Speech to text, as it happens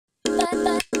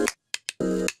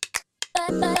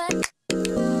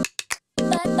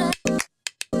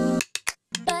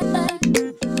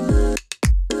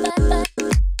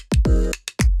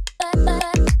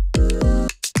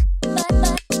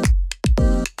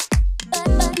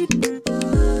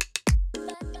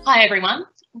Hi everyone,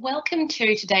 welcome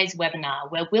to today's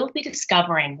webinar where we'll be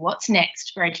discovering what's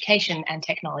next for education and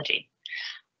technology.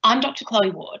 I'm Dr. Chloe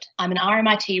Ward. I'm an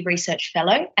RMIT Research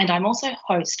Fellow and I'm also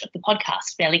host of the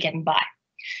podcast Barely Getting By,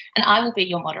 and I will be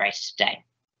your moderator today.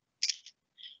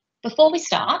 Before we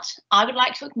start, I would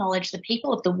like to acknowledge the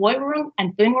people of the Woiwurrung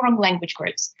and Boonwurrung language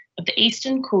groups of the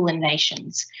Eastern Kulin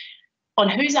Nations, on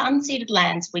whose unceded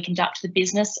lands we conduct the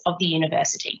business of the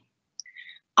university.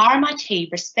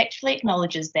 RMIT respectfully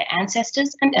acknowledges their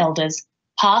ancestors and elders,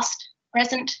 past,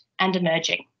 present and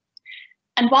emerging.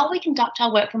 And while we conduct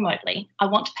our work remotely, I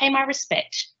want to pay my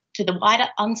respect to the wider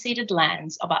unceded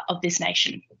lands of this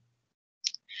nation.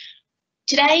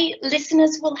 Today,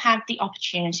 listeners will have the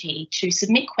opportunity to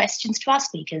submit questions to our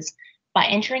speakers by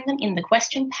entering them in the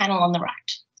question panel on the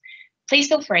right. Please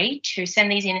feel free to send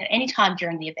these in at any time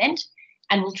during the event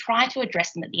and we'll try to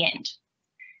address them at the end.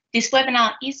 This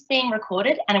webinar is being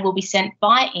recorded and it will be sent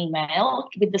by email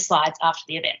with the slides after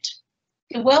the event.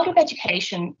 The world of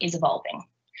education is evolving.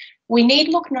 We need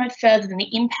look no further than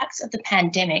the impacts of the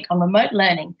pandemic on remote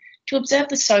learning to observe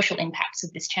the social impacts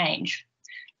of this change.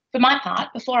 For my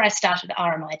part, before I started at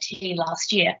RMIT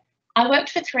last year, I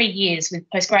worked for 3 years with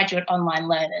postgraduate online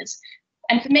learners.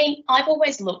 And for me, I've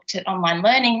always looked at online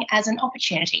learning as an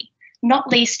opportunity, not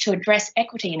least to address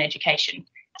equity in education.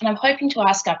 And I'm hoping to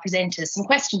ask our presenters some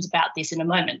questions about this in a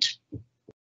moment.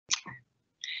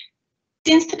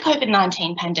 Since the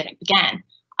COVID-19 pandemic began,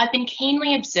 I've been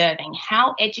keenly observing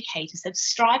how educators have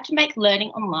strived to make learning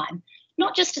online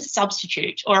not just a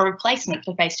substitute or a replacement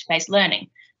for face-to-face learning,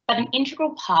 but an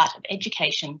integral part of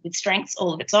education with strengths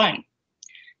all of its own.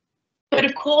 But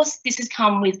of course, this has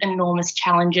come with enormous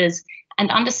challenges and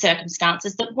under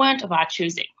circumstances that weren't of our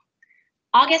choosing.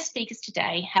 Our guest speakers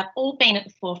today have all been at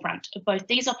the forefront of both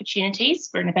these opportunities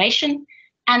for innovation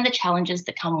and the challenges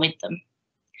that come with them.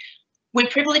 We're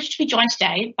privileged to be joined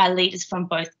today by leaders from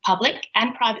both public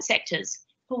and private sectors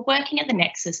who are working at the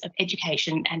nexus of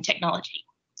education and technology.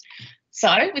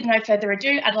 So, with no further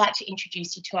ado, I'd like to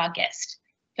introduce you to our guest.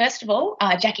 First of all,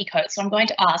 Jackie Coates, so I'm going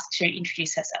to ask to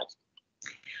introduce herself.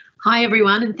 Hi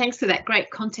everyone, and thanks for that great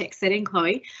context setting,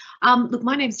 Chloe. Look,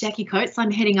 my name's Jackie Coates.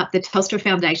 I'm heading up the Telstra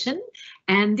Foundation,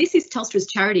 and this is Telstra's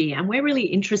charity, and we're really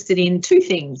interested in two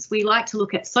things. We like to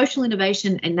look at social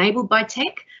innovation enabled by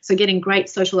tech, so getting great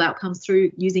social outcomes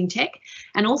through using tech,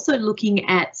 and also looking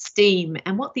at STEAM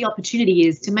and what the opportunity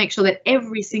is to make sure that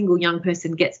every single young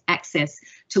person gets access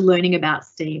to learning about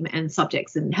STEAM and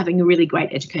subjects and having a really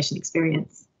great education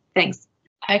experience. Thanks.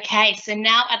 Okay, so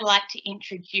now I'd like to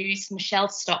introduce Michelle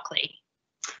Stockley.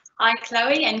 Hi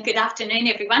Chloe, and good afternoon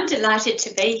everyone. Delighted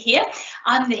to be here.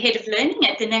 I'm the Head of Learning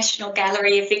at the National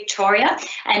Gallery of Victoria,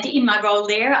 and in my role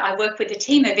there I work with a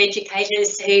team of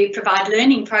educators who provide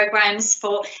learning programs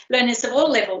for learners of all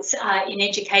levels in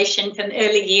education, from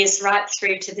early years right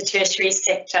through to the tertiary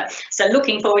sector. So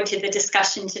looking forward to the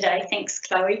discussion today. Thanks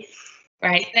Chloe.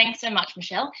 Great, thanks so much,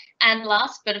 Michelle. And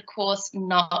last but of course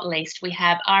not least, we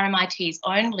have RMIT's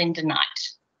own Linda Knight.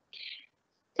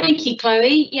 Thank you,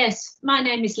 Chloe. Yes, my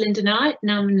name is Linda Knight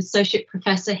and I'm an Associate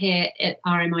Professor here at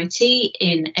RMIT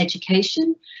in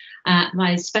Education.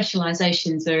 My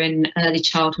specialisations are in early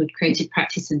childhood creative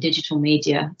practice and digital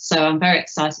media. So I'm very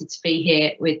excited to be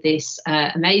here with this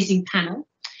amazing panel.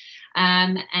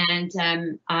 I'm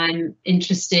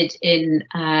interested in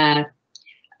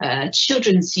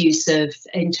children's use of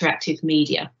interactive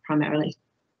media primarily.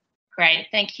 Great,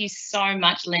 thank you so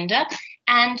much, Linda.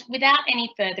 And without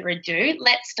any further ado,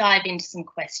 let's dive into some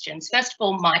questions. First of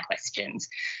all, my questions.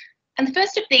 And the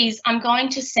first of these I'm going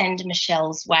to send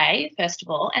Michelle's way, first of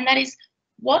all, and that is,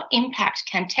 what impact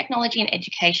can technology in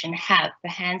education have for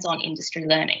hands-on industry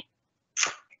learning?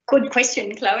 Good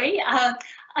question, Chloe.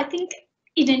 I think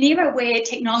in an era where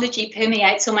technology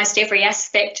permeates almost every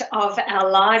aspect of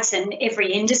our lives and every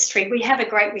industry, we have a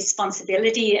great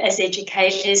responsibility as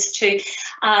educators to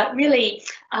really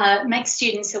make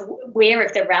students aware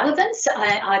of the relevance,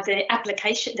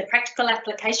 the practical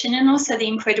application, and also the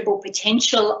incredible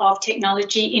potential of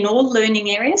technology in all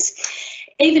learning areas.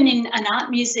 Even in an art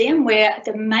museum, where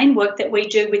the main work that we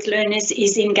do with learners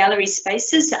is in gallery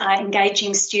spaces,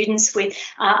 engaging students with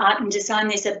art and design,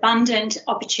 there's abundant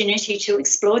opportunity to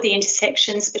explore the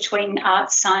intersections between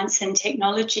art, science and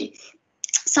technology.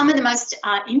 Some of the most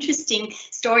interesting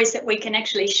stories that we can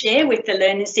actually share with the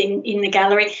learners in the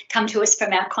gallery come to us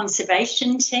from our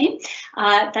conservation team.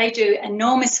 They do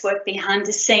enormous work behind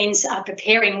the scenes,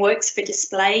 preparing works for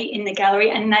display in the gallery,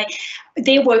 and they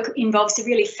their work involves a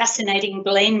really fascinating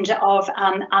blend of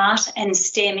art and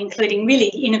STEM, including really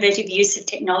innovative use of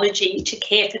technology to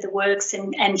care for the works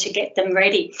and to get them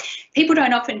ready. People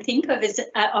don't often think of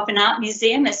an art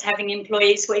museum as having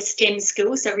employees where STEM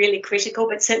skills are really critical,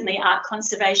 but certainly art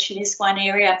conservation is one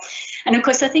area. And of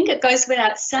course, I think it goes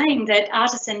without saying that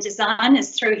artists and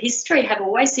designers through history have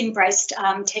always embraced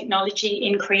technology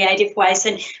in creative ways,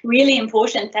 and really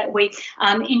important that we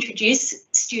introduce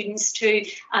students to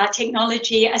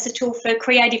technology as a tool for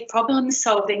creative problem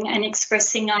solving and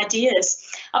expressing ideas.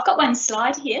 I've got one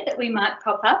slide here that we might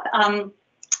pop up.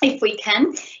 If we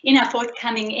can. In our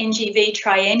forthcoming NGV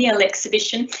Triennial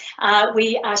exhibition,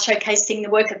 we are showcasing the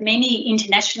work of many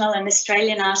international and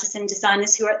Australian artists and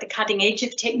designers who are at the cutting edge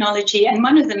of technology, and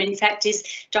one of them in fact is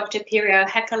Dr. Pirjo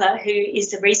Hakala, who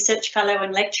is a research fellow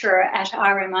and lecturer at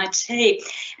RMIT,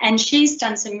 and she's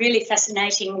done some really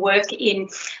fascinating work in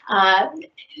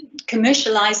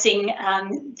commercialising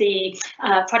the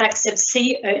products of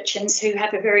sea urchins who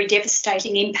have a very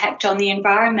devastating impact on the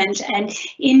environment. And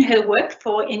in her work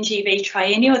for NGV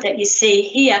Triennial that you see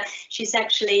here, she's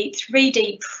actually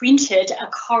 3D printed a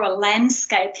coral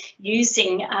landscape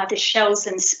using the shells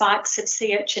and spikes of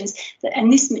sea urchins.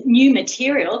 And this new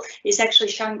material is actually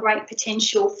showing great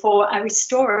potential for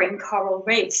restoring coral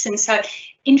reefs. And so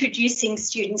introducing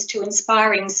students to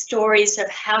inspiring stories of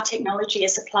how technology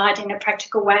is applied in a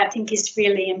practical way, I think, is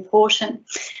really important.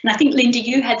 And I think, Linda,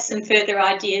 you had some further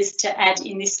ideas to add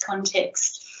in this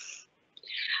context.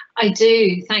 I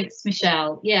do, thanks,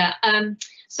 Michelle. Yeah,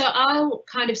 so I'll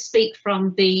kind of speak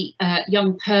from the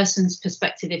young person's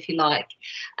perspective, if you like.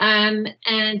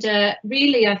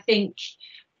 Really, I think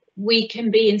we can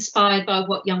be inspired by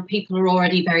what young people are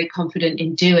already very confident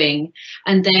in doing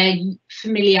and their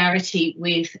familiarity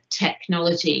with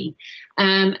technology.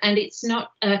 And it's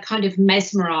not a kind of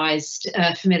mesmerised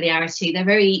familiarity. They're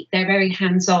very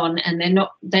hands-on, and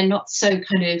they're not so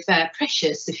kind of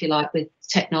precious, if you like, with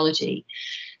technology.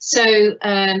 So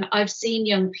I've seen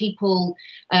young people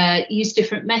use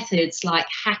different methods like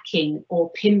hacking or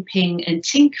pimping and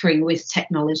tinkering with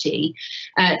technology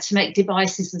to make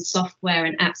devices and software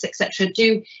and apps, etc.,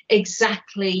 do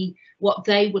exactly what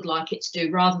they would like it to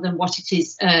do rather than what it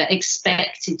is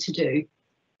expected to do.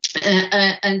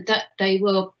 And that they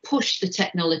will push the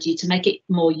technology to make it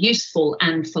more useful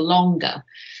and for longer.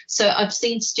 So I've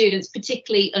seen students,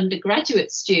 particularly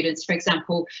undergraduate students, for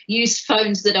example, use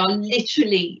phones that are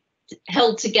literally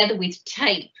held together with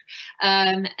tape,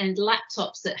 and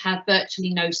laptops that have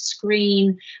virtually no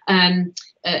screen, and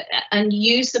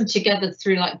use them together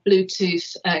through like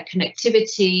Bluetooth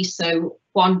connectivity. So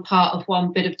one part of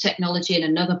one bit of technology and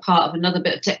another part of another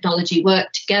bit of technology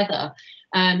work together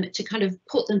to kind of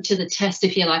put them to the test,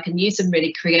 if you like, and use them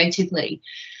really creatively.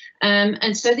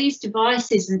 And so these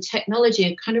devices and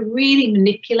technology are kind of really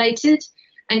manipulated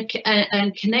and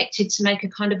connected to make a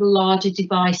kind of larger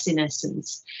device in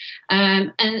essence.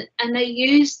 And they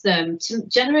use them to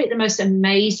generate the most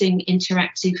amazing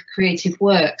interactive creative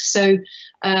work. So,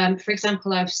 for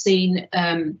example, I've seen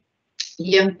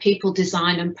young people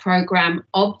design and program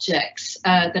objects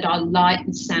that are light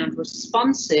and sound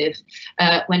responsive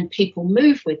when people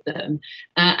move with them.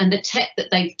 And the tech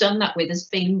that they've done that with has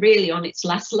been really on its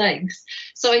last legs.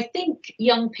 So I think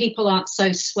young people aren't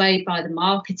so swayed by the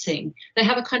marketing. They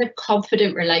have a kind of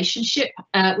confident relationship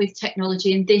with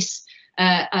technology, and this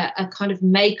a kind of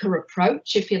maker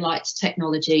approach, if you like, to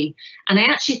technology. And I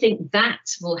actually think that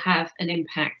will have an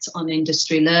impact on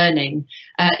industry learning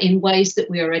in ways that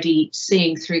we're already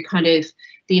seeing through kind of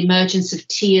the emergence of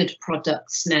tiered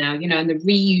products now, you know, and the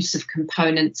reuse of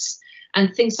components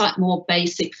and things like more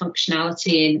basic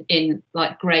functionality in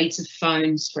like grades of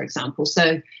phones, for example.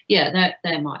 So yeah,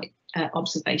 they're my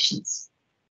observations.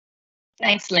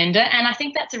 Thanks, Linda. And I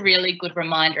think that's a really good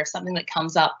reminder of something that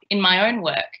comes up in my own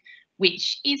work,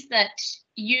 which is that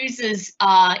users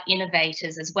are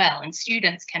innovators as well, and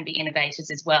students can be innovators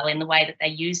as well in the way that they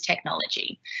use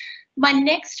technology. My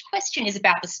next question is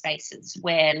about the spaces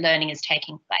where learning is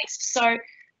taking place. So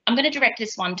I'm going to direct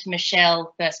this one to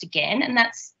Michelle first again, and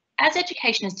that's, as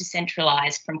education is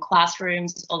decentralised from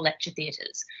classrooms or lecture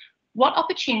theatres, what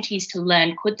opportunities to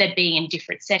learn could there be in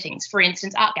different settings, for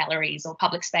instance, art galleries or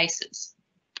public spaces?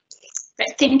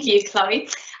 Thank you, Chloe.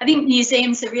 I think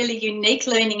museums are really unique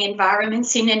learning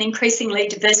environments in an increasingly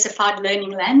diversified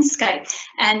learning landscape,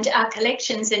 and our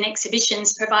collections and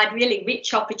exhibitions provide really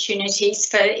rich opportunities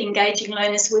for engaging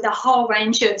learners with a whole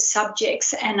range of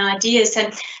subjects and ideas,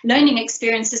 and learning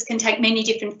experiences can take many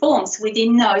different forms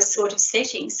within those sort of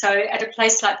settings. So at a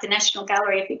place like the National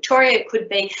Gallery of Victoria, it could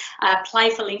be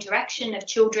playful interaction of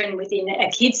children within a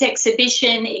kids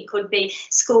exhibition, it could be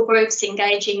school groups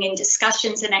engaging in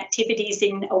discussions and activities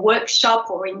in a workshop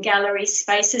or in gallery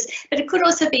spaces, but it could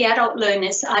also be adult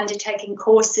learners undertaking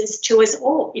courses, tours,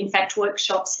 or in fact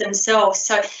workshops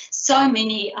themselves. So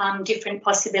many different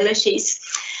possibilities.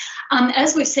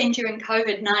 As we've seen during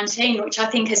COVID-19, which I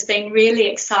think has been really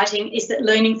exciting, is that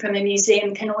learning from a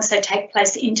museum can also take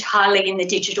place entirely in the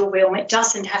digital realm. It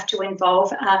doesn't have to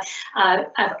involve an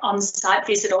on-site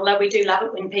visit, although we do love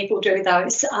it when people do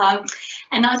those.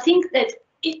 And I think that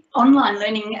online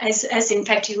learning, as in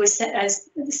fact as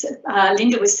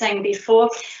Linda was saying before,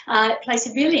 plays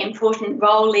a really important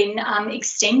role in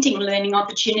extending learning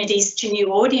opportunities to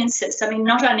new audiences. I mean,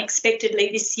 not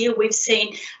unexpectedly this year we've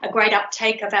seen a great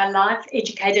uptake of our live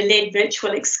educator-led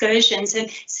virtual excursions, and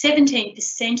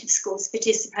 17% of schools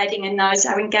participating in those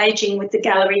are engaging with the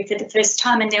gallery for the first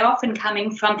time, and they're often coming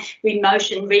from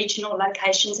remote and regional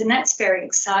locations, and that's very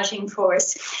exciting for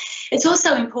us. It's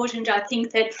also important, I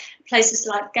think, that places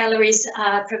like galleries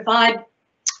provide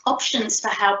options for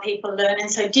how people learn,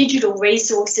 and so digital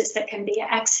resources that can be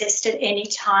accessed at any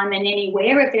time and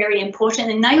anywhere are very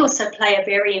important, and they also play a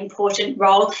very important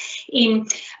role in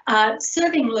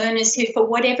serving learners who for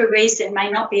whatever reason may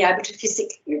not be able to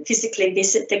physically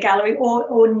visit the gallery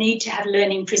or need to have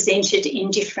learning presented in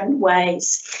different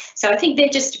ways. So I think they're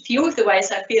just a few of the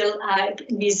ways I feel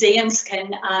museums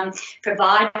can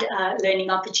provide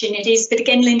learning opportunities, but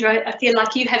again, Linda, I feel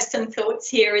like you have some thoughts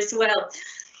here as well.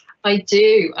 I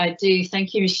do.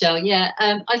 Thank you, Michelle. Yeah,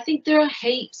 I think there are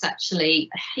heaps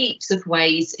of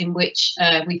ways in which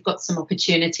we've got some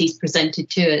opportunities presented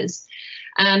to us.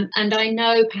 And I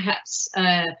know perhaps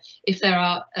if there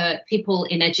are people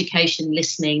in education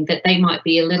listening, that they might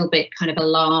be a little bit kind of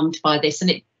alarmed by this.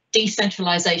 And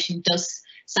decentralisation does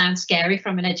sound scary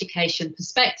from an education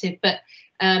perspective, but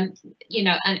you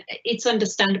know, and it's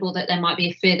understandable that there might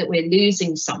be a fear that we're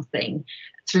losing something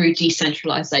through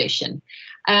decentralisation.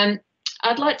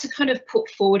 I'd like to kind of put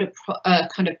forward a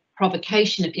kind of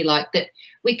provocation, if you like, that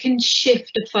we can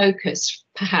shift the focus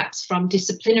perhaps from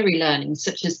disciplinary learning,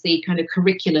 such as the kind of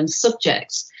curriculum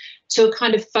subjects, to a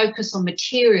kind of focus on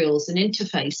materials and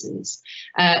interfaces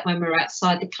when we're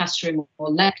outside the classroom or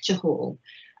lecture hall.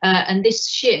 And this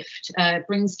shift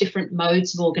brings different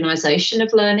modes of organisation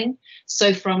of learning.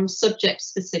 So from subject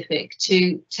specific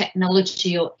to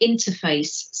technology or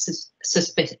interface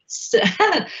specific.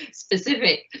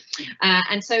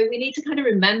 And so we need to kind of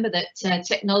remember that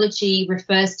technology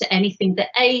refers to anything that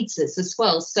aids us as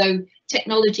well. So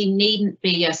technology needn't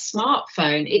be a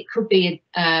smartphone. It could be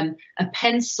a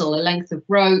pencil, a length of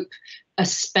rope, a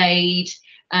spade.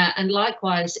 And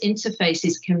likewise,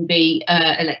 interfaces can be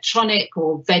electronic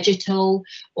or vegetal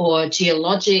or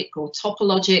geologic or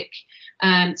topologic.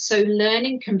 So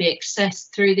learning can be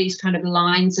accessed through these kind of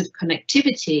lines of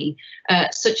connectivity,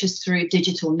 such as through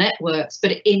digital networks,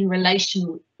 but in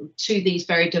relation to these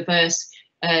very diverse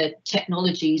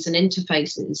technologies and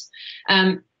interfaces.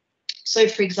 So,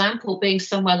 for example, being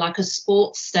somewhere like a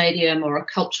sports stadium or a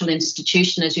cultural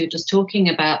institution, as you were just talking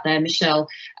about there, Michelle,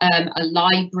 a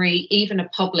library, even a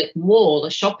public mall,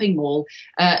 a shopping mall,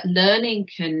 learning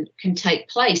can take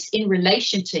place in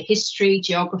relation to history,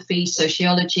 geography,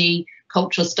 sociology,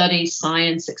 cultural studies,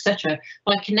 science, etc.,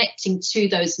 by connecting to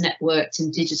those networked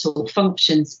and digital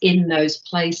functions in those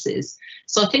places.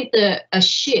 So I think a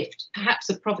shift, perhaps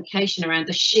a provocation around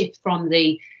the shift from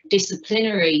the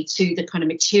disciplinary to the kind of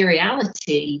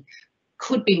materiality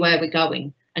could be where we're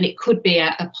going, and it could be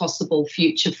a possible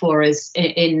future for us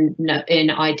in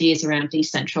ideas around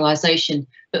decentralisation,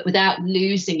 but without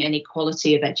losing any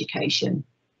quality of education.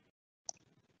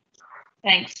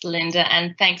 Thanks, Linda,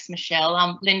 and thanks,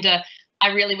 Michelle. Linda,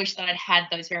 I really wish that I'd had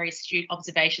those very astute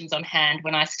observations on hand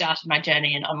when I started my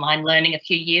journey in online learning a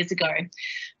few years ago.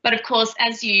 But of course,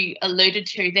 as you alluded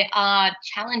to, there are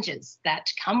challenges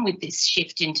that come with this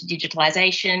shift into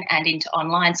digitalisation and into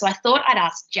online. So I thought I'd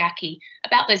ask Jackie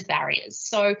about those barriers.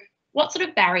 So what sort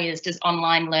of barriers does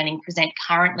online learning present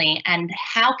currently, and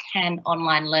how can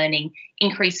online learning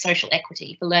increase social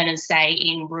equity for learners, say,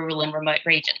 in rural and remote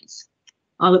regions?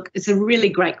 Oh, look, it's a really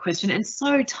great question and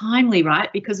so timely,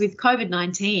 right? Because with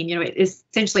COVID-19, you know,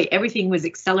 essentially everything was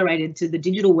accelerated to the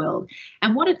digital world.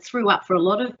 And what it threw up for a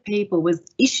lot of people was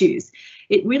issues.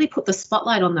 It really put the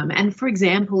spotlight on them. And for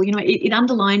example, you know, it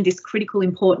underlined this critical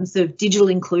importance of digital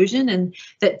inclusion and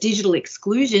that digital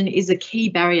exclusion is a key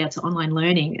barrier to online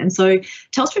learning. And so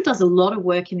Telstra does a lot of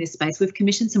work in this space. We've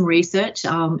commissioned some research.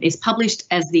 It's published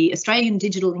as the Australian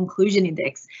Digital Inclusion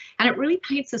Index, and it really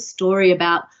paints a story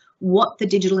about what the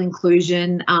digital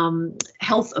inclusion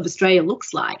health of Australia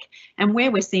looks like and where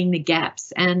we're seeing the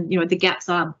gaps. And, you know, the gaps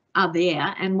are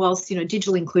there. And whilst, you know,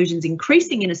 digital inclusion is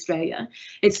increasing in Australia,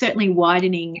 it's certainly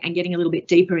widening and getting a little bit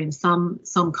deeper in some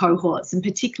cohorts, and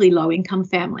particularly low income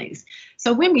families.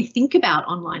 So when we think about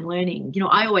online learning, you know,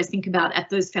 I always think about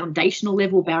at those foundational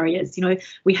level barriers, you know,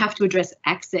 we have to address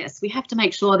access. We have to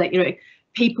make sure that, you know,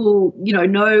 people, you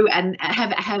know and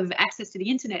have access to the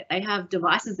internet. They have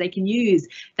devices they can use.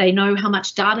 They know how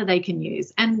much data they can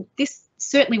use. And this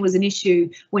certainly was an issue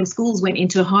when schools went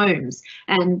into homes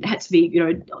and had to be, you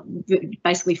know,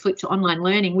 basically flipped to online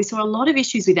learning. We saw a lot of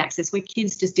issues with access where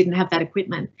kids just didn't have that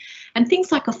equipment. And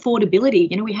things like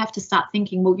affordability, you know, we have to start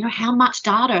thinking, well, you know, how much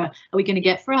data are we going to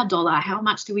get for our dollar? How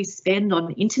much do we spend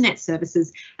on internet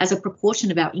services as a proportion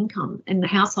of our income in the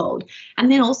household?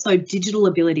 And then also digital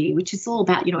ability, which is all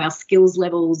about, you know, our skills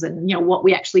levels and, you know, what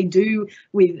we actually do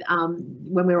with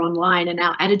when we're online and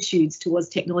our attitudes towards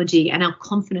technology and our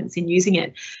confidence in using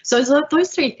it. So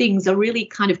those three things are really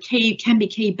kind of key, can be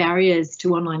key barriers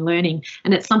to online learning.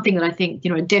 And it's something that I think,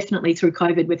 you know, definitely through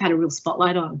COVID, we've had a real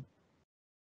spotlight on.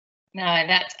 No,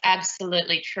 that's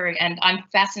absolutely true. And I'm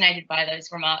fascinated by those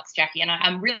remarks, Jackie, and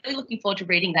I'm really looking forward to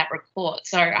reading that report.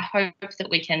 So I hope that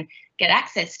we can get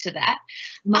access to that.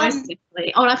 Most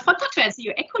definitely. Oh, I forgot to answer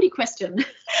your equity question.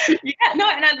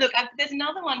 Look, there's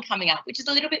another one coming up, which is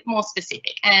a little bit more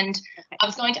specific. And okay. I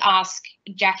was going to ask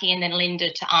Jackie and then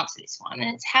Linda to answer this one.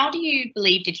 And it's, how do you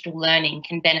believe digital learning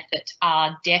can benefit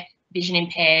our deaf, vision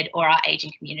impaired or our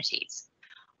ageing communities?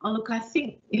 Oh, look, I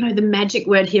think, you know, the magic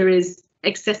word here is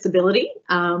accessibility.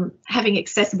 Having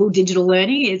accessible digital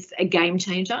learning is a game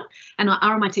changer, and our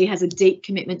RMIT has a deep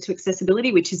commitment to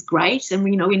accessibility, which is great. And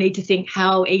we need to think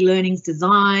how e-learning is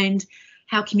designed,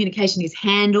 how communication is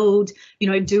handled.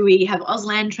 You know, do we have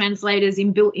Auslan translators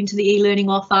inbuilt into the e-learning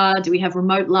offer? Do we have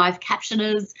remote live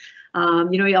captioners?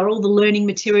 You know, are all the learning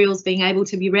materials being able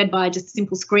to be read by just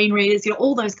simple screen readers? You know,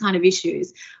 all those kind of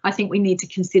issues I think we need to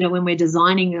consider when we're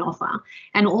designing an offer.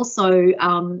 And also, you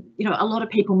know, a lot of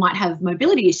people might have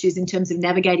mobility issues in terms of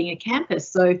navigating a campus.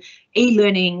 So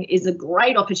e-learning is a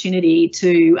great opportunity to,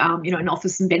 you know, and offer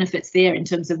some benefits there in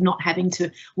terms of not having to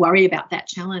worry about that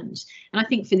challenge. And I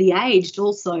think for the aged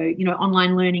also, you know,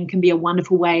 online learning can be a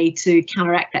wonderful way to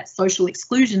counteract that social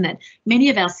exclusion that many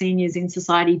of our seniors in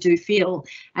society do feel.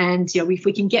 And, you know, if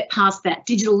we can get past that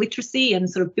digital literacy and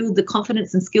sort of build the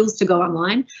confidence and skills to go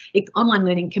online, online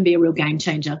learning can be a real game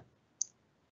changer.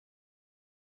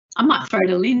 I might throw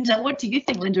to Linda. What do you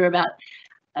think, Linda,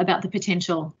 about the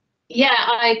potential? Yeah,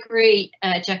 I agree,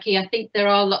 Jackie. I think there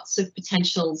are lots of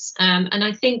potentials, and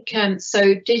I think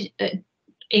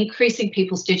increasing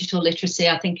people's digital literacy,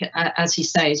 I think, as you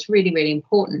say, is really, really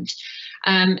important.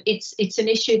 It's an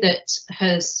issue that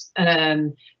has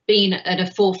been at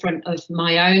the forefront of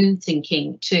my own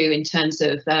thinking too, in terms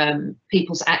of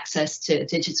people's access to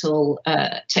digital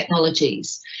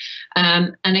technologies.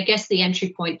 And I guess the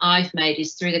entry point I've made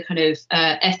is through the kind of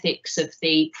ethics of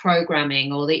the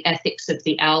programming or the ethics of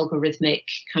the algorithmic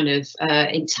kind of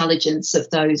intelligence of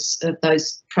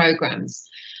those programs.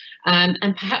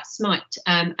 And perhaps might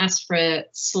ask for a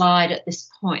slide at this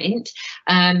point,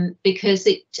 because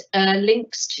it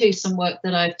links to some work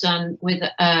that I've done with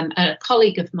a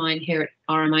colleague of mine here at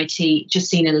RMIT,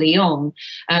 Justina Leong.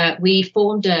 We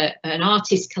formed an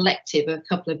artist collective a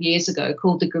couple of years ago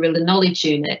called the Guerrilla Knowledge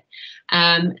Unit.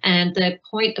 And the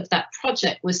point of that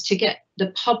project was to get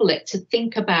the public to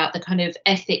think about the kind of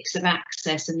ethics of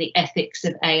access and the ethics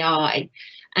of AI,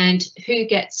 and who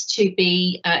gets to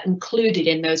be included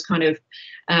in those kind of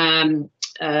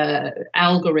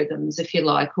algorithms, if you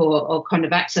like, or kind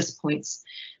of access points.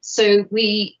 So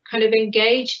we kind of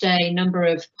engaged a number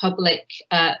of public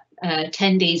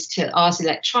attendees to Ars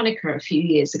Electronica a few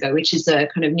years ago, which is a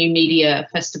kind of new media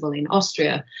festival in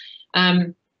Austria.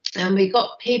 And we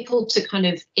got people to kind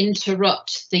of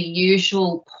interrupt the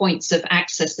usual points of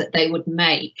access that they would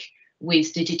make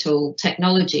with digital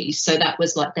technology. So that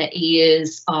was like their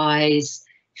ears, eyes,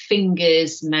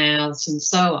 fingers, mouths, and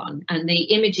so on. And the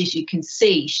images you can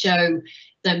see show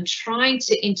them trying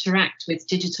to interact with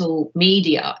digital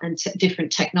media and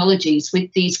different technologies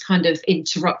with these kind of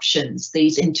interruptions,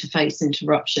 these interface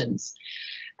interruptions.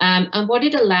 And what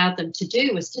it allowed them to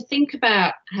do was to think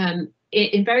about,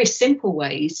 in very simple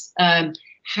ways,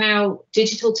 how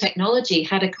digital technology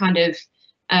had a kind of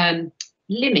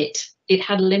limit. It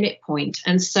had a limit point.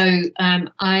 And so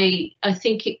I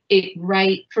think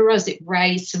for us, it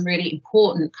raised some really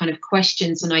important kind of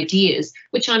questions and ideas,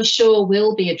 which I'm sure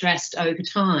will be addressed over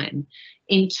time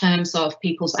in terms of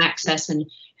people's access and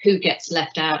who gets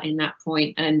left out in that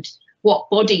point, and what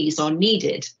bodies are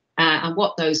needed and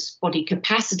what those body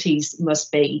capacities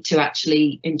must be to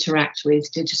actually interact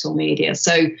with digital media.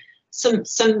 So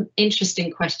some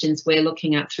interesting questions we're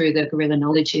looking at through the Gorilla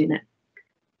Knowledge Unit.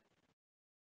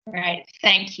 Right,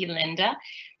 thank you, Linda.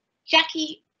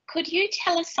 Jackie, could you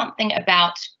tell us something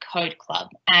about Code Club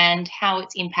and how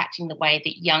it's impacting the way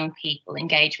that young people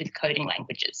engage with coding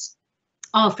languages?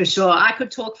 Oh, for sure. I could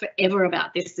talk forever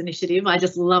about this initiative. I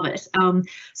just love it.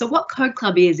 So what Code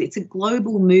Club is, it's a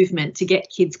global movement to get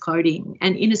kids coding.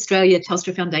 And in Australia,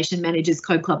 Telstra Foundation manages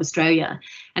Code Club Australia.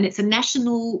 And it's a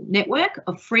national network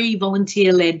of free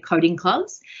volunteer-led coding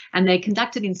clubs. And they're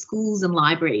conducted in schools and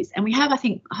libraries. And we have, I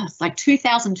think, it's like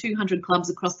 2,200 clubs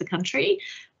across the country.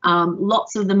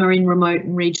 Lots of them are in remote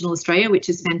and regional Australia, which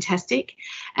is fantastic.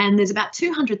 And there's about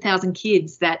 200,000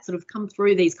 kids that sort of come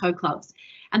through these code clubs.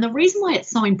 And the reason why it's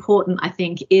so important, I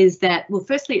think, is that, well,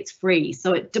 firstly, it's free.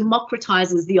 So it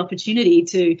democratizes the opportunity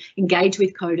to engage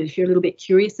with code if you're a little bit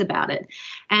curious about it.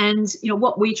 And, you know,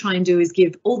 what we try and do is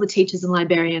give all the teachers and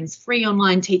librarians free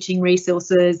online teaching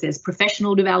resources. There's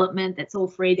professional development that's all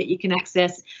free that you can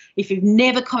access. If you've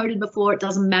never coded before, it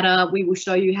doesn't matter. We will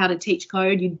show you how to teach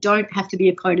code. You don't have to be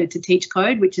a coder to teach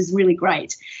code, which is really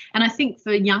great. And I think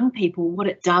for young people, what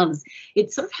it does,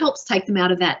 it sort of helps take them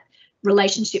out of that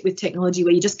relationship with technology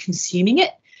where you're just consuming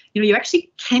it. You know, you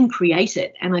actually can create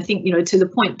it. And I think, you know, to the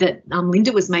point that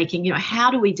Linda was making, you know, how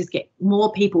do we just get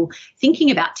more people thinking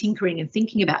about tinkering and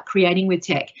thinking about creating with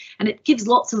tech? And it gives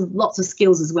lots of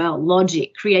skills as well: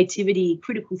 logic, creativity,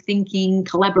 critical thinking,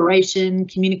 collaboration,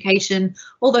 communication,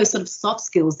 all those sort of soft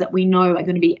skills that we know are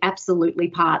going to be absolutely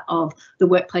part of the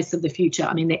workplace of the future.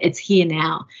 I mean, it's here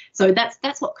now. So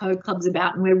that's what Code Club's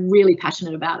about, and we're really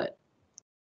passionate about it.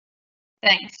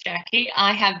 Thanks, Jackie.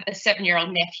 I have a 7-year-old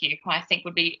nephew who I think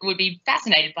would be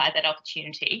fascinated by that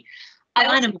opportunity. I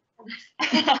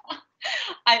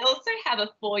also have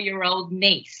a 4-year-old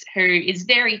niece who is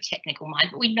very technical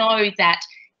minded, but we know that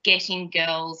getting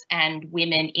girls and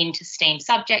women into STEAM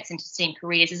subjects, into STEAM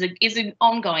careers is an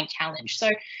ongoing challenge. So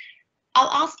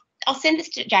I'll send this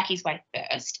to Jackie's way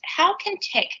first. How can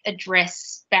tech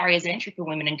address barriers of entry for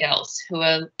women and girls who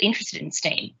are interested in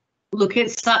STEAM? Look,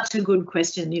 it's such a good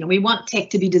question. You know, we want tech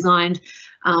to be designed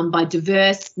by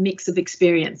diverse mix of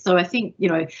experience. So I think, you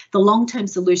know, the long-term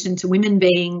solution to women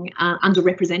being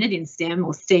underrepresented in STEM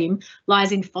or STEAM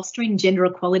lies in fostering gender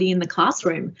equality in the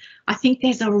classroom. I think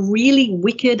there's a really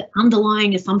wicked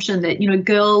underlying assumption that, you know,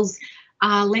 girls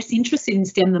are less interested in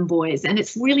STEM than boys. And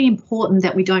it's really important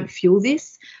that we don't fuel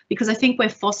this, because I think we're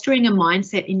fostering a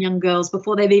mindset in young girls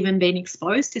before they've even been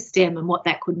exposed to STEM and what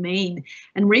that could mean.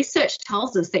 And research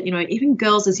tells us that, you know, even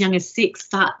girls as young as 6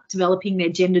 start developing their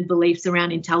gendered beliefs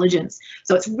around intelligence.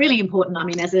 So it's really important, I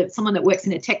mean, as someone that works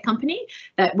in a tech company,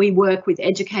 that we work with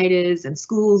educators and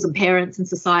schools and parents and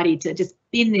society to just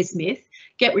bin this myth,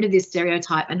 get rid of this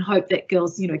stereotype, and hope that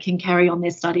girls, you know, can carry on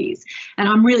their studies. And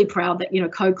I'm really proud that, you know,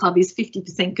 Code Club is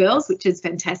 50% girls, which is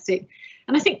fantastic.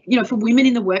 And I think, you know, for women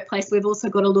in the workplace, we've also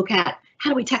got to look at how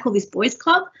do we tackle this boys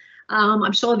club.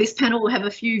 I'm sure this panel will have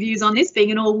a few views on this,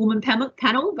 being an all-woman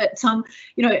panel, but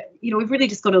you know, we've really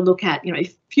just got to look at, you know,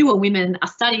 if fewer women are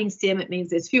studying STEM, it means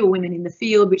there's fewer women in the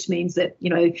field, which means that, you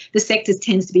know, the sector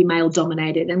tends to be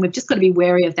male-dominated, and we've just got to be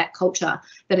wary of that culture,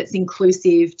 that it's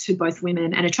inclusive to both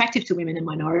women and attractive to women and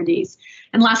minorities.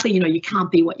 And lastly, you know, you can't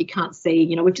be what you can't see.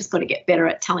 You know, we've just got to get better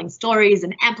at telling stories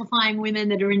and amplifying women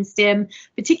that are in STEM,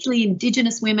 particularly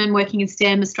Indigenous women working in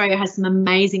STEM. Australia has some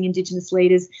amazing Indigenous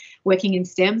leaders working in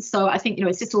STEM. So I think, you know,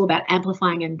 it's just all about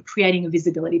amplifying and creating a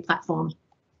visibility platform.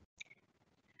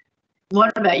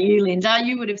 What about you, Linda?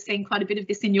 You would have seen quite a bit of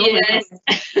this in your work.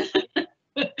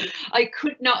 I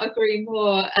could not agree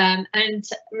more. And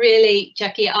really,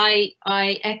 Jackie, I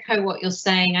echo what you're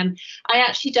saying. And I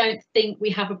actually don't think we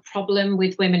have a problem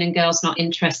with women and girls not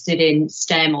interested in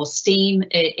STEM or STEAM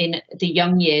in the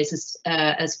young years,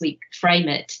 as we frame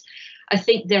it. I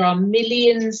think there are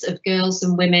millions of girls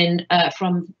and women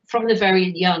from the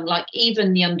very young, like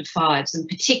even the under 5s, and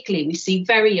particularly we see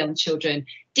very young children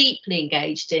deeply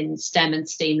engaged in STEM and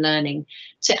STEAM learning,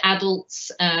 to adults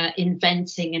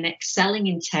inventing and excelling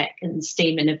in tech and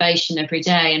STEAM innovation every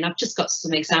day. And I've just got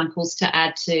some examples to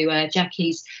add to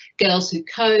Jackie's: girls who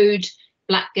code,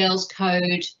 Black girls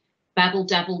code, Babble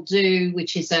Dabble Do,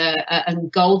 which is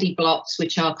and Goldie Blocks,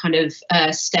 which are kind of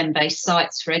STEM-based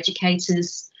sites for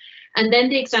educators. And then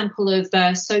the example of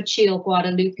Xochitl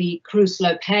Guadalupe Cruz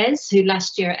Lopez, who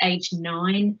last year at age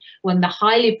 9 won the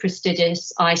highly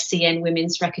prestigious ICN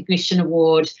Women's Recognition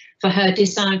Award for her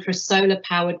design for a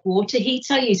solar-powered water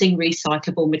heater using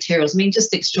recyclable materials. I mean,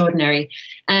 just extraordinary.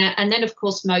 And then, of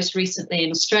course, most recently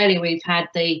in Australia, we've had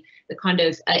the kind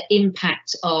of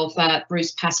impact of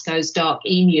Bruce Pascoe's Dark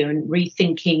Emu and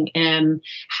rethinking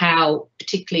how,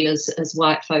 particularly as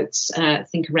white folks,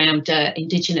 think around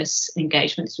Indigenous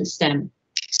engagements with STEM.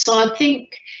 So I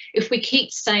think if we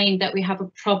keep saying that we have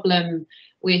a problem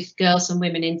with girls and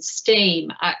women in STEAM,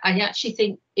 I actually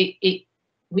think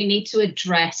we need to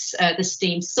address the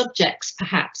STEAM subjects,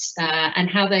 perhaps, and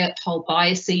how they uphold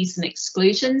biases and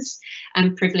exclusions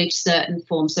and privilege certain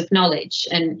forms of knowledge.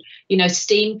 And, you know,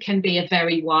 STEAM can be a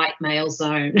very white male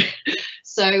zone.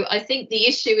 So I think the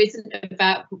issue isn't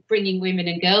about bringing women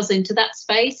and girls into that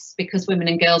space, because women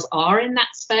and girls are in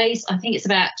that space. I think it's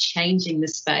about changing the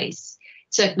space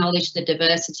to acknowledge the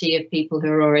diversity of people who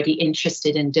are already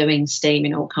interested in doing STEAM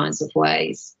in all kinds of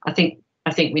ways. I think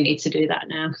we need to do that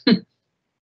now.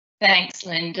 Thanks,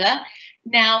 Linda.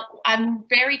 Now, I'm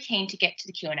very keen to get to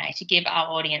the Q&A to give our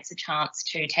audience a chance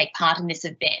to take part in this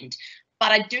event,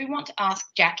 but I do want to ask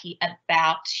Jackie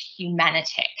about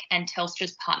Humanitech and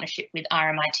Telstra's partnership with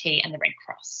RMIT and the Red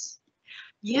Cross.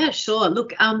 Yeah, sure.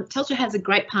 Look, Telstra has a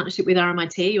great partnership with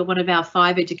RMIT. You're one of our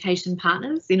 5 education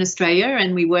partners in Australia,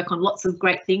 and we work on lots of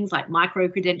great things like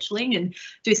micro-credentialing and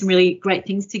do some really great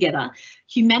things together.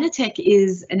 Humanitech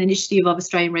is an initiative of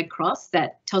Australian Red Cross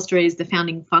that Telstra is the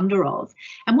founding funder of.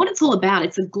 And what it's all about,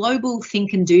 it's a global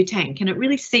think and do tank, and it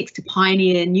really seeks to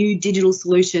pioneer new digital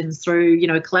solutions through, you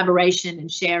know, collaboration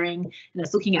and sharing. And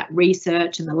it's looking at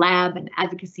research and the lab and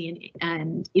advocacy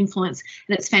and influence.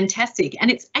 And it's fantastic.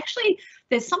 And it's actually,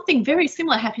 there's something very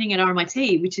similar happening at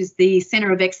RMIT, which is the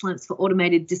Centre of Excellence for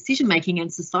Automated Decision Making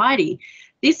and Society.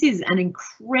 This is an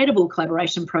incredible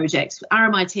collaboration project.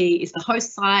 RMIT is the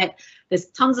host site. There's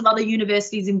tons of other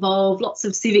universities involved, lots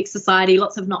of civic society,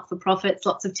 lots of not-for-profits,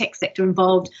 lots of tech sector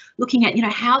involved, looking at, you know,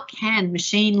 how can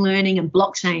machine learning and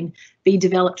blockchain be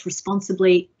developed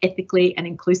responsibly, ethically and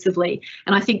inclusively.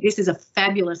 And I think this is a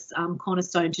fabulous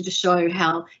cornerstone to just show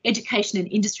how education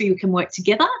and industry can work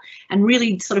together and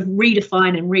really sort of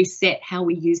redefine and reset how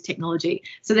we use technology.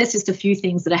 So there's just a few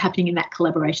things that are happening in that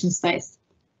collaboration space.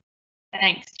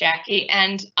 Thanks, Jackie.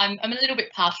 And I'm a little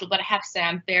bit partial, but I have to say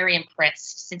I'm very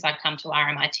impressed since I've come to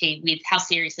RMIT with how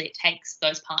seriously it takes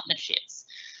those partnerships.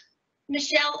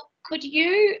 Michelle, could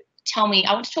you tell me,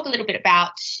 I want to talk a little bit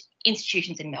about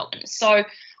institutions in Melbourne. So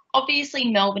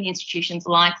obviously Melbourne institutions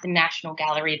like the National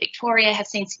Gallery of Victoria have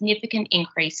seen significant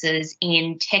increases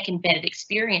in tech embedded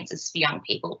experiences for young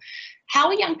people. How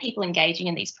are young people engaging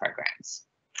in these programs?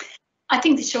 I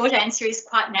think the short answer is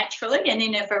quite naturally and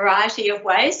in a variety of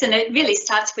ways, and it really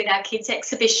starts with our kids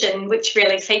exhibition, which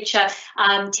really feature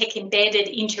tech embedded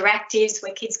interactives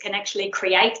where kids can actually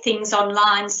create things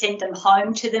online, send them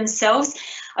home to themselves.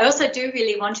 I also do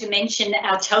really want to mention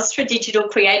our Telstra Digital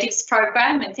Creatives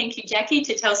program, and thank you, Jackie,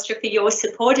 to Telstra for your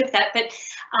support of that. But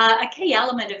a key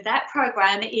element of that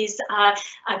program is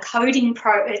a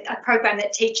program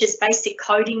that teaches basic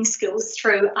coding skills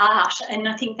through art, and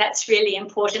I think that's really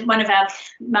important. One of our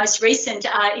most recent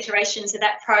iterations of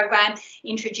that program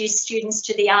introduced students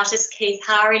to the artist Keith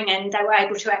Haring, and they were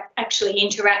able to actually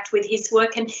interact with his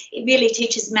work, and it really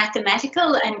teaches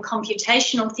mathematical and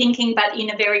computational thinking, but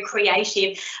in a very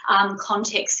creative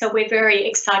context. So we're very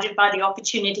excited by the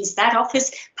opportunities that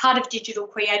offers. Part of Digital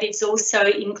Creatives also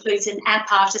includes an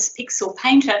app artist pixel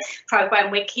painter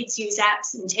program where kids use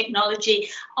apps and technology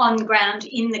on ground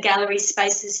in the gallery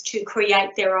spaces to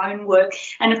create their own work.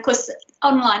 And of course,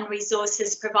 online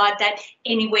resources provide that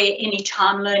anywhere,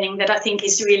 anytime learning that I think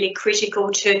is really critical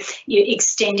to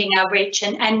extending our reach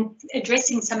and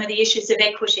addressing some of the issues of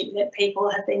equity that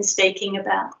people have been speaking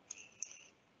about.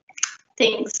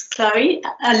 Thanks, Chloe.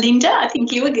 Linda, I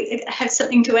think you have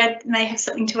something to add, may have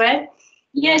something to add.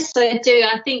 Yes, I do.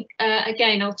 I think,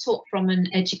 again, I'll talk from an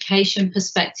education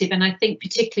perspective, and I think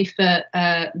particularly for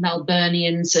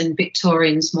Melburnians and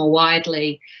Victorians more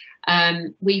widely,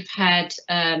 we've had,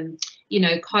 you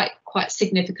know, quite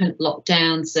significant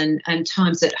lockdowns and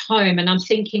times at home, and I'm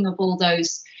thinking of all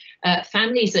those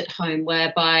families at home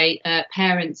whereby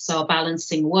parents are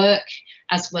balancing work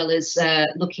as well as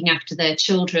looking after their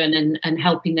children and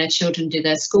helping their children do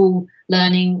their school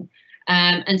learning,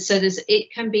 and so it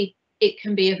can be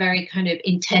a very kind of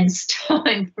intense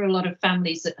time for a lot of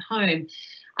families at home.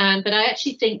 But I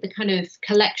actually think the kind of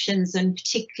collections, and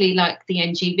particularly like the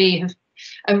NGV,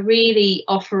 are really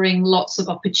offering lots of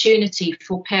opportunity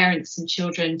for parents and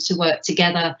children to work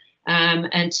together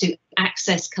and to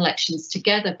access collections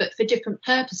together, but for different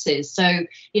purposes. So,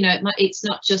 you know, it's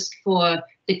not just for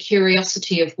the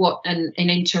curiosity of what an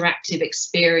interactive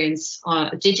experience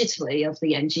digitally of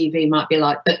the NGV might be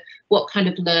like, but what kind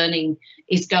of learning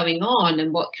is going on,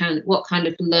 and what kind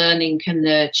of learning can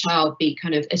the child be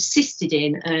kind of assisted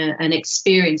in and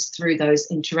experienced through those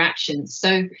interactions.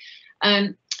 So,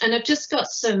 and I've just got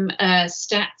some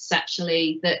stats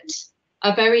actually that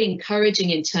are very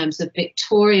encouraging in terms of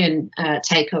Victorian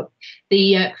take-up.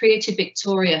 The Created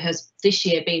Victoria has this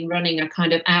year been running a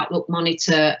kind of Outlook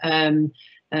Monitor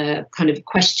kind of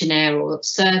questionnaire or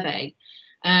survey,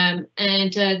 and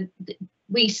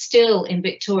we still in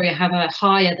Victoria have a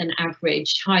higher than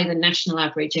national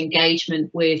average engagement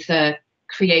with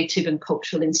creative and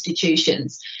cultural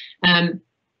institutions, and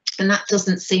that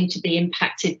doesn't seem to be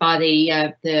impacted by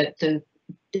the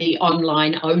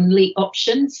online only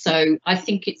option. So I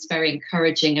think it's very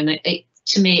encouraging, and it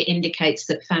to me it indicates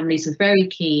that families are very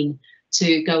keen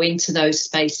to go into those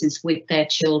spaces with their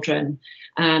children,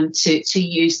 to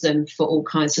use them for all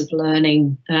kinds of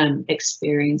learning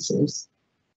experiences.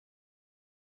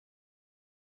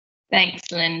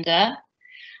 Thanks, Linda.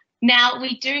 Now,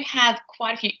 we do have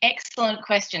quite a few excellent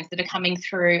questions that are coming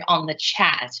through on the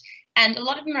chat, and a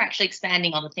lot of them are actually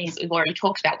expanding on the things that we've already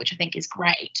talked about, which I think is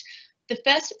great. The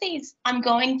first of these I'm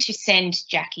going to send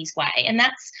Jackie's way, and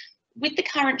that's, with the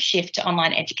current shift to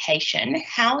online education,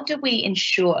 how do we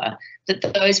ensure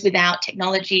that those without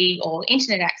technology or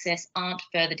internet access aren't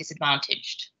further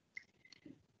disadvantaged?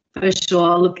 For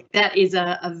sure. Look, that is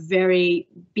a very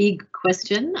big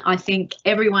question. I think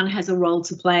everyone has a role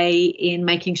to play in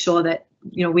making sure that,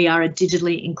 you know, we are a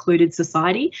digitally included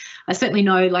society. I certainly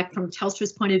know, like from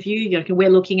Telstra's point of view, you know, we're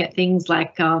looking at things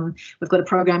like we've got a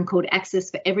program called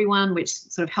Access for Everyone, which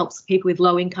sort of helps people with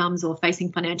low incomes or facing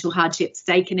financial hardship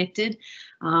stay connected.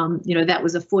 You know, that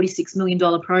was a $46 million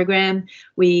program.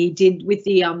 We did with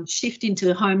the shift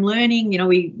into home learning. You know,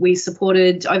 we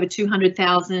supported over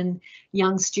 200,000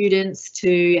 young students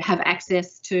to have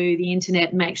access to the internet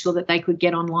and make sure that they could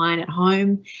get online at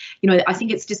home. You know, I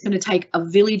think it's just going to take a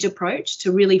village approach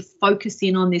to really focus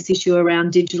in on this issue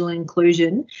around digital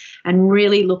inclusion and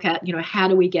really look at, you know, how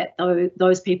do we get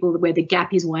those people where the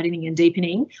gap is widening and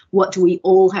deepening? What do we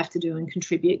all have to do and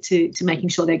contribute to making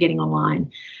sure they're getting online?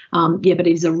 Yeah, but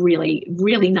it is a really,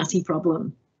 really nutty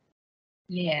problem.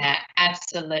 Yeah,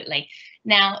 absolutely.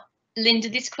 Now, Linda,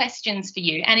 this question's for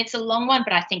you, and it's a long one,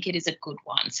 but I think it is a good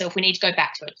one. So if we need to go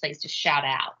back to it, please just shout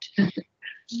out. Do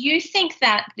you think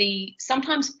that the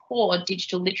sometimes poor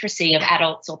digital literacy of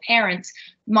adults or parents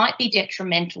might be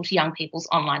detrimental to young people's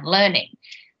online learning?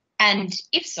 And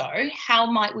if so, how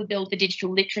might we build the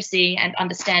digital literacy and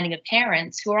understanding of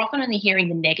parents who are often only hearing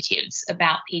the negatives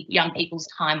about young people's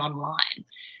time online?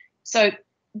 So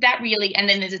that really, and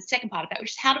then there's a second part of that,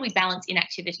 which is how do we balance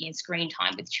inactivity and screen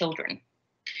time with children?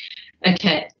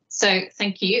 Okay, so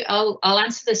thank you. I'll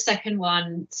answer the second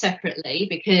one separately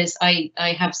because I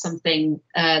have something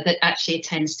that actually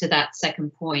attends to that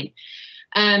second point.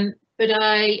 But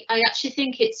I actually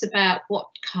think it's about what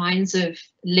kinds of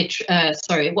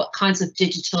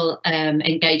digital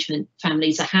engagement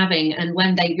families are having and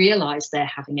when they realise they're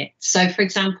having it. So, for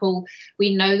example,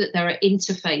 we know that there are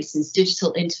interfaces,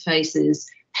 digital interfaces,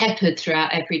 peppered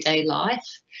throughout everyday life,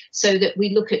 so that we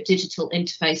look at digital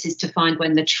interfaces to find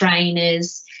when the train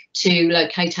is, to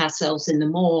locate ourselves in the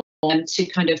mall, and to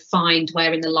kind of find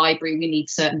where in the library we need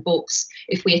certain books.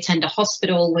 If we attend a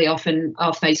hospital, we often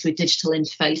are faced with digital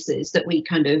interfaces that we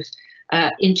kind of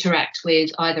interact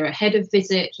with either ahead of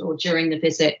visit or during the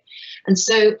visit. And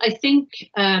so I think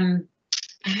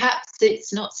perhaps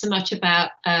it's not so much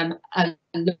about a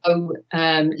low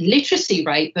literacy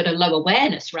rate, but a low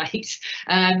awareness rate,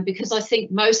 because I think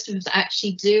most of us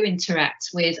actually do interact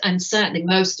with, and certainly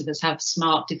most of us have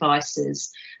smart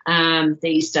devices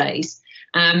these days.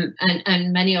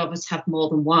 And many of us have more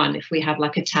than one if we have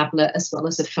like a tablet as well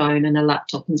as a phone and a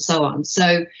laptop and so on.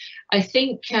 So I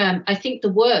think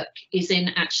the work is in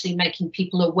actually making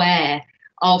people aware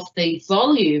of the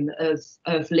volume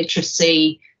of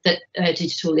literacy, that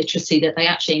digital literacy that they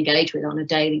actually engage with on a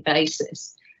daily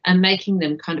basis, and making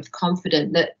them kind of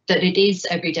confident that it is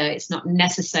every day. It's not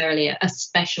necessarily a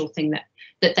special thing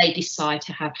that they decide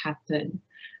to have happen.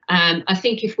 I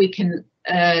think if we can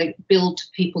build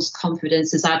people's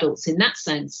confidence as adults in that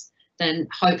sense, then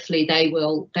hopefully they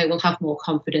will have more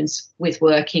confidence with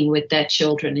working with their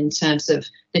children in terms of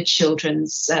the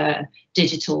children's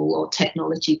digital or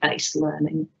technology-based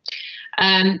learning.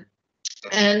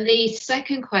 And the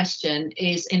second question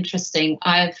is interesting.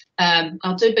 I'll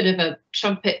do a bit of a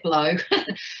trumpet blow.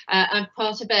 I'm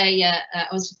part of I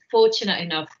was fortunate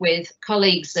enough with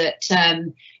colleagues at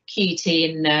QUT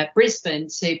in Brisbane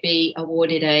to be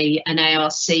awarded an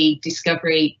ARC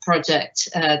discovery project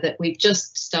that we've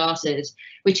just started,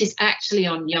 which is actually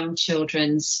on young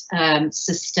children's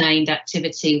sustained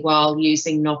activity while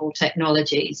using novel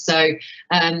technology. So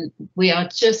we are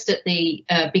just at the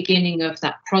beginning of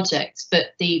that project,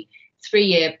 but the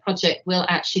 3-year project will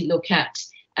actually look at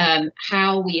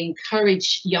how we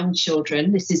encourage young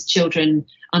children, this is children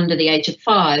under the age of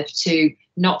 5, to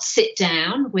not sit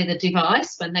down with a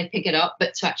device when they pick it up,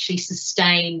 but to actually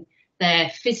sustain their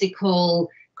physical,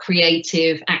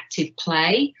 creative, active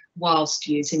play whilst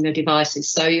using the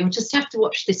devices. So you'll just have to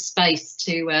watch this space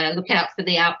to look out for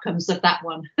the outcomes of that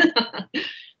one.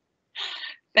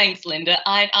 Thanks, Linda.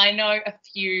 I know a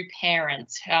few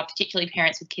parents, particularly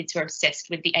parents with kids who are obsessed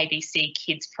with the ABC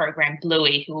Kids program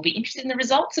Bluey, who will be interested in the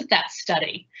results of that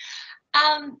study.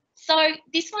 So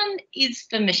this one is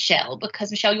for Michelle, because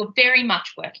Michelle, you're very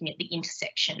much working at the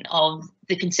intersection of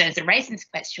the concerns that raise in this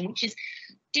question, which is,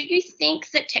 do you think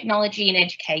that technology in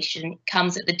education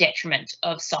comes at the detriment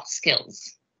of soft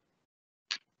skills?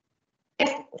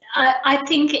 I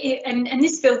think, and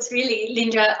this builds really,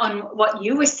 Linda, on what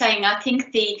you were saying. I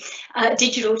think the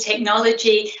digital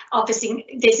technology, obviously,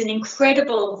 there's an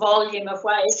incredible volume of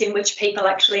ways in which people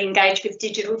actually engage with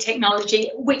digital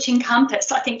technology, which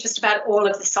encompass, I think, just about all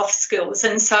of the soft skills.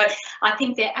 And so I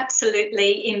think they're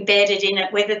absolutely embedded in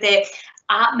it, whether they're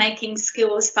art making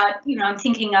skills, but I'm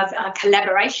thinking of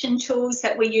collaboration tools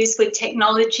that we use with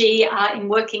technology in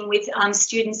working with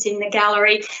students in the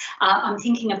gallery. I'm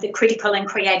thinking of the critical and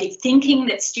creative thinking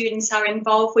that students are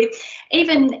involved with.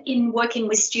 Even in working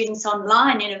with students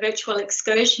online in a virtual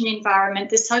excursion environment,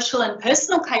 the social and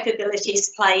personal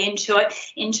capabilities play into it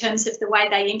in terms of the way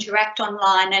they interact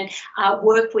online and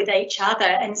work with each other.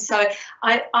 And so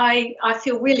I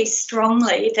feel really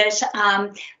strongly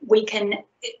that we can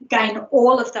gain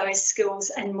all of those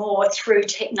skills and more through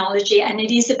technology, and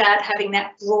it is about having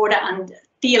that broader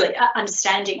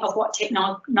understanding of what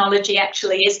technology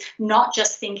actually is, not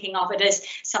just thinking of it as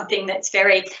something that's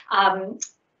very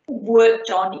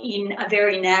worked on in a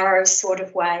very narrow sort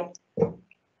of way.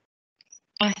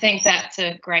 I think that's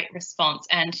a great response,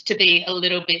 and to be a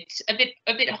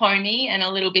bit homey and a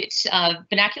little bit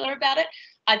vernacular about it,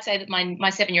 I'd say that my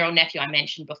 7-year-old nephew I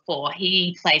mentioned before,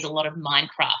 he plays a lot of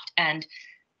Minecraft, and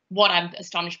what I'm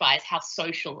astonished by is how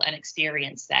social an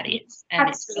experience that is, and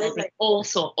absolutely, it's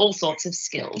all sorts of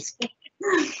skills.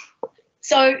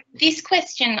 So this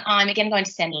question I'm again going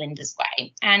to send Linda's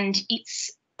way, and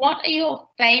it's, what are your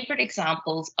favourite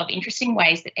examples of interesting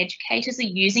ways that educators are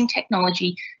using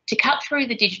technology to cut through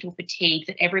the digital fatigue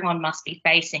that everyone must be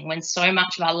facing when so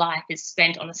much of our life is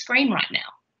spent on a screen right now?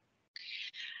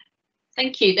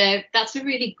 Thank you. That's a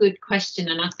really good question,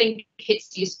 and I think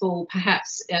it's useful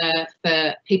perhaps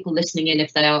for people listening in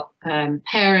if they are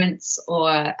parents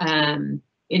or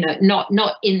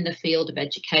not in the field of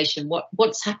education,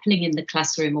 what's happening in the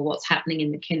classroom or what's happening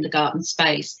in the kindergarten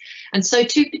space. And so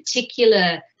there's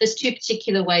two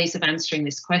particular ways of answering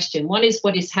this question. One is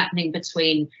what is happening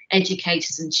between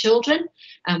educators and children,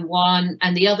 and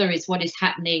the other is what is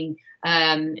happening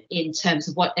in terms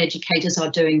of what educators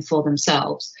are doing for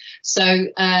themselves. So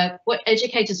what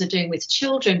educators are doing with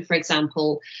children, for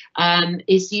example,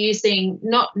 is using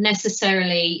not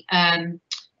necessarily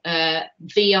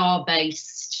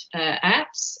VR-based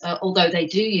apps, although they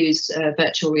do use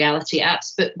virtual reality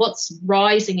apps, but what's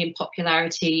rising in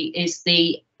popularity is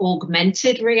the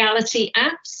augmented reality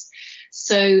apps.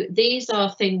 So these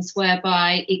are things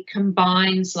whereby it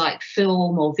combines like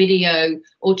film or video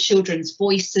or children's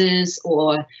voices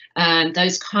or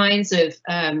those kinds of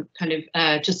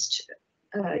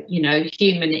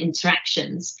human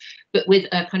interactions, but with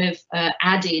a kind of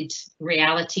added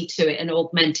reality to it, an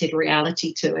augmented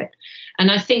reality to it.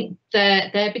 And I think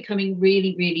they're becoming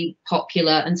really, really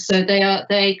popular. And so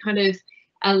they kind of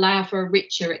allow for a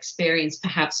richer experience,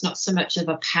 perhaps not so much of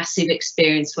a passive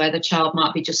experience where the child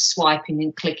might be just swiping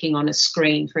and clicking on a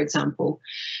screen, for example.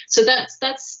 So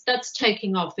that's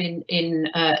taking off in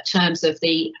terms of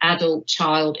the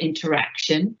adult-child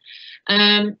interaction.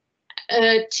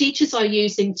 Teachers are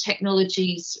using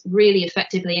technologies really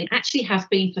effectively and actually have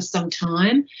been for some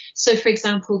time. So, for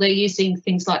example, they're using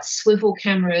things like swivel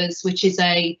cameras, which is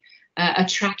a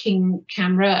tracking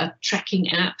camera, a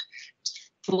tracking app,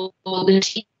 for the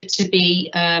teacher to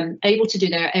be able to do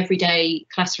their everyday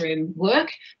classroom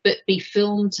work, but be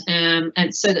filmed,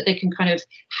 and so that they can kind of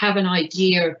have an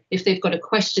idea if they've got a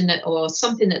question that or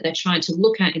something that they're trying to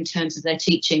look at in terms of their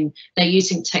teaching. They're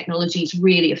using technologies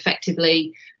really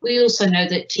effectively. We also know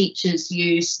that teachers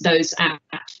use those apps,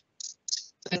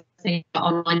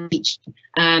 online teaching,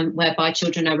 whereby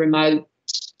children are remote.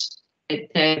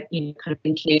 They're kind of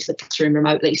linking into the classroom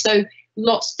remotely. So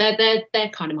lots. They're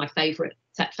kind of my favourite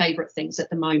things at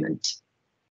the moment.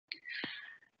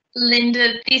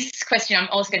 Linda, this question I'm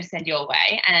also going to send your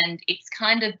way, and it's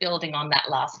kind of building on that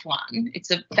last one.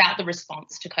 It's about the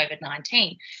response to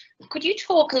COVID-19. Could you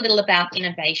talk a little about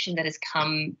innovation that has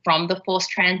come from the forced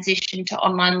transition to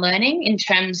online learning in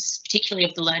terms particularly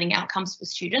of the learning outcomes for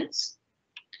students?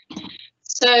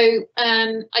 So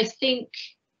I think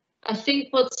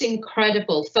what's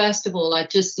incredible, first of all, I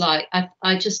just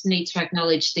need to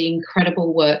acknowledge the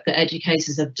incredible work that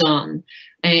educators have done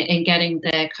in getting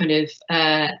their kind of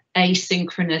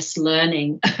asynchronous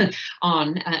learning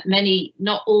on.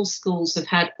 Not all schools have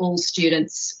had all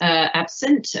students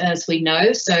absent, as we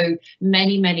know, so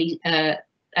many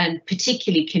and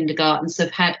particularly kindergartens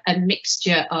have had a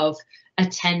mixture of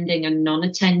attending and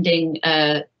non-attending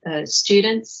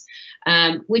students.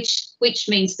 Which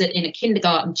means that in a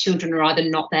kindergarten, children are either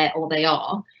not there or they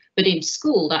are. But in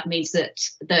school, that means that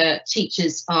the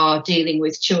teachers are dealing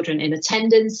with children in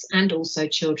attendance and also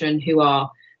children who are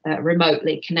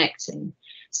remotely connecting.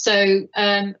 So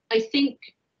I think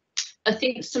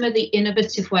some of the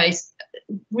innovative ways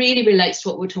really relates to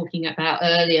what we were talking about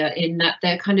earlier, in that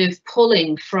they're kind of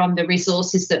pulling from the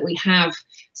resources that we have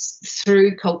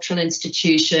through cultural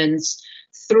institutions,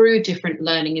 through different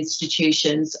learning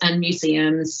institutions and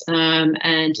museums,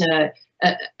 and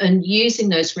using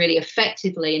those really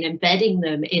effectively and embedding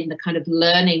them in the kind of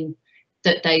learning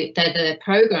that they're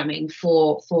programming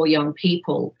for young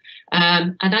people.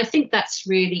 And I think that's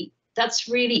really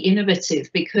innovative,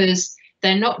 because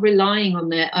they're not relying on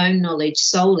their own knowledge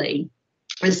solely,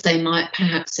 as they might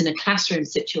perhaps in a classroom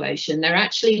situation. They're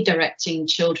actually directing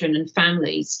children and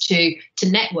families to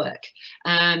network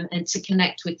and to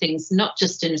connect with things, not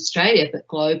just in Australia, but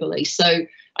globally. So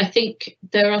I think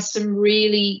there are some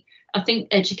I think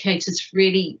educators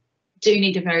really do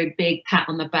need a very big pat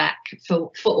on the back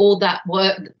for all that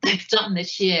work that they've done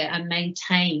this year and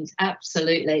maintained.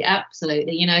 Absolutely.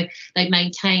 They've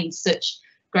maintained such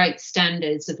great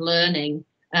standards of learning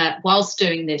whilst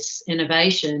doing this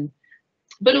innovation,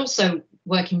 but also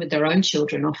working with their own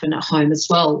children often at home as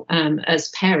well, as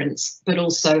parents, but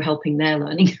also helping their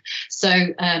learning. So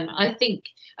I think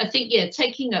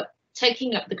taking up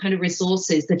the kind of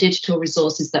resources, the digital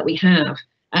resources that we have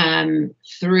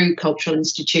through cultural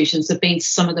institutions have been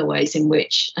some of the ways in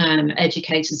which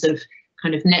educators have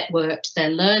kind of networked their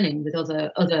learning with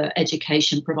other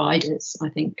education providers, I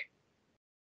think.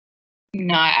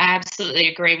 No, I absolutely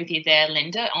agree with you there,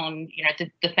 Linda, on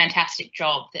the fantastic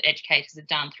job that educators have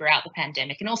done throughout the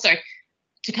pandemic. And also,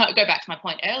 to go back to my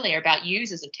point earlier about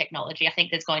users of technology, I think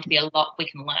there's going to be a lot we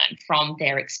can learn from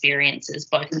their experiences,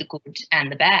 both the good and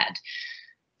the bad.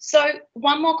 So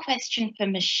one more question for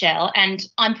Michelle, and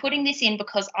I'm putting this in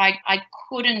because I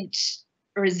couldn't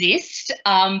resist,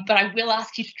 but I will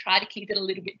ask you to try to keep it a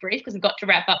little bit brief because we've got to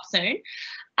wrap up soon.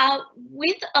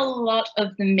 With a lot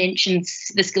of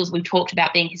the skills we've talked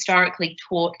about being historically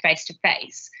taught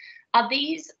face-to-face, are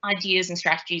these ideas and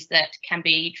strategies that can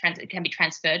be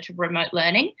transferred to remote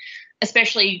learning,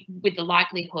 especially with the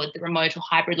likelihood that remote or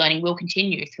hybrid learning will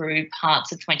continue through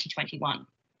parts of 2021?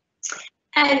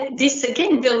 And this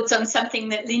again builds on something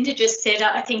that Linda just said.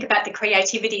 I think about the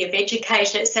creativity of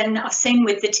educators, and I've seen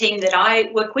with the team that I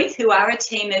work with, who are a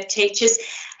team of teachers,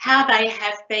 how they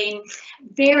have been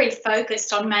very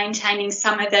focused on maintaining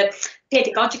some of the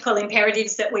pedagogical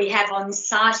imperatives that we have on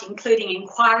site, including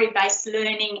inquiry-based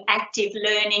learning, active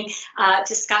learning,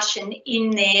 discussion in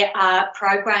their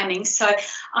programming. So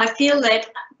I feel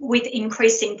that with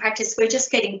increasing practice, we're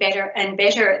just getting better and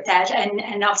better at that.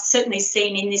 And I've certainly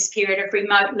seen in this period of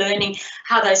remote learning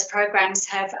how those programs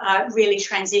have really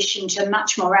transitioned to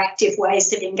much more active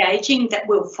ways of engaging that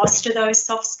will foster those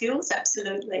soft skills.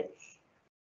 Absolutely.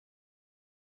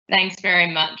 Thanks very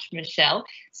much, Michelle.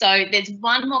 So there's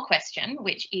one more question,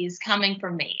 which is coming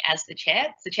from me as the chair.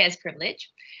 It's the chair's privilege.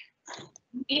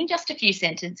 In just a few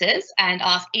sentences, and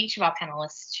ask each of our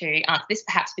panellists to answer this,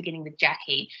 perhaps beginning with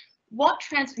Jackie, what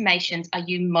transformations are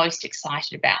you most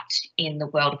excited about in the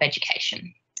world of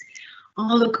education?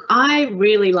 Oh, look, I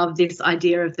really love this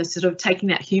idea of the sort of taking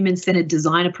that human-centered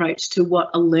design approach to what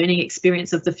a learning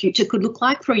experience of the future could look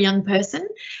like for a young person,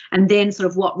 and then sort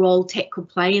of what role tech could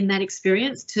play in that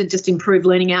experience to just improve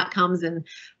learning outcomes and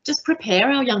just prepare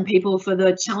our young people for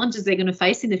the challenges they're going to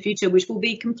face in the future, which will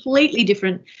be completely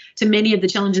different to many of the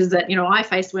challenges that, you know, I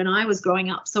faced when I was growing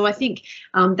up. So I think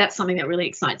that's something that really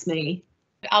excites me.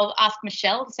 I'll ask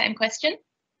Michelle the same question.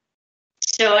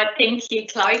 Sure, thank you,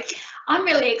 Chloe. I'm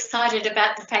really excited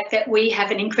about the fact that we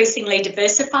have an increasingly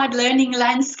diversified learning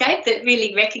landscape that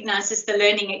really recognises the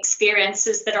learning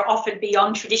experiences that are offered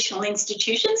beyond traditional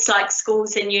institutions like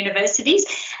schools and universities.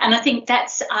 And I think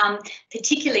that's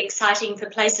particularly exciting for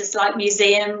places like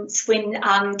museums when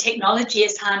technology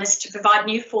is harnessed to provide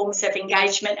new forms of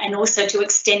engagement and also to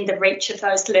extend the reach of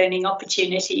those learning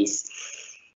opportunities.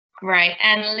 Great.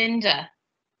 And Linda,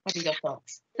 what are your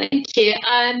thoughts? Thank you.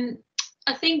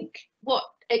 I think what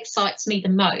excites me the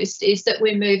most is that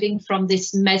we're moving from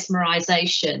this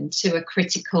mesmerisation to a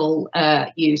critical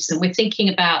use, and we're thinking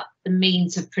about the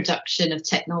means of production of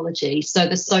technology, so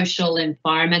the social,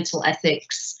 environmental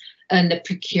ethics and the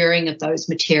procuring of those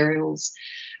materials.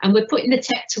 And we're putting the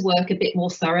tech to work a bit more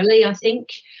thoroughly, I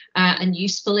think, and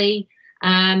usefully.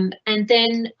 And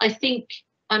then I think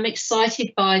I'm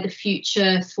excited by the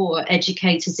future for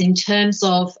educators in terms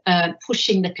of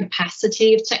pushing the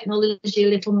capacity of technology a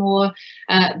little more,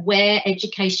 where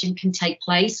education can take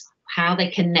place, how they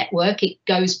can network. It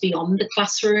goes beyond the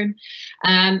classroom,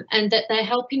 and that they're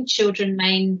helping children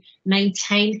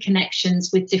maintain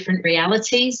connections with different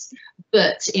realities,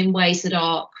 but in ways that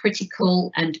are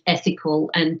critical and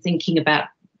ethical and thinking about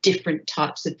different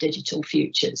types of digital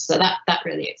futures. So that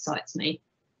really excites me.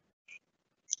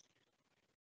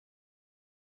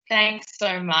 Thanks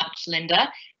so much,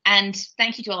 Linda. And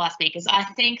thank you to all our speakers. I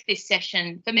think this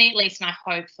session, for me at least, and I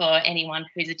hope for anyone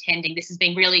who's attending, this has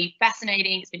been really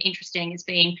fascinating. It's been interesting. It's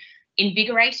been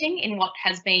invigorating in what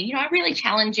has been, you know, a really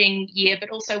challenging year, but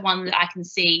also one that I can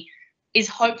see is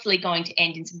hopefully going to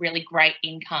end in some really great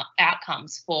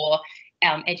outcomes for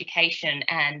education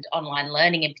and online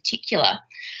learning in particular.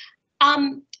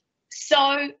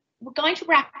 So we're going to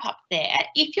wrap up there.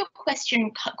 If your question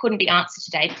couldn't be answered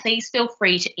today, please feel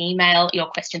free to email your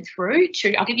question through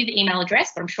to, I'll give you the email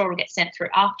address, but I'm sure it'll get sent through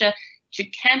after, to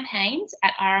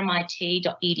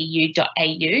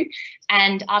campaigns@rmit.edu.au,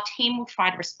 and our team will try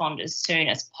to respond as soon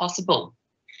as possible.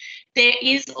 There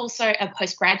is also a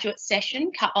postgraduate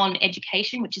session on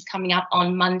education, which is coming up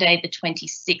on Monday, the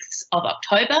 26th of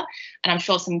October, and I'm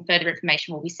sure some further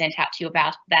information will be sent out to you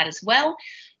about that as well.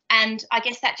 And I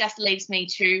guess that just leaves me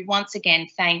to once again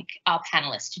thank our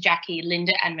panellists, Jackie,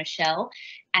 Linda and Michelle,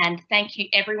 and thank you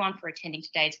everyone for attending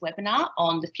today's webinar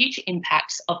on the future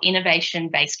impacts of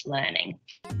innovation-based learning.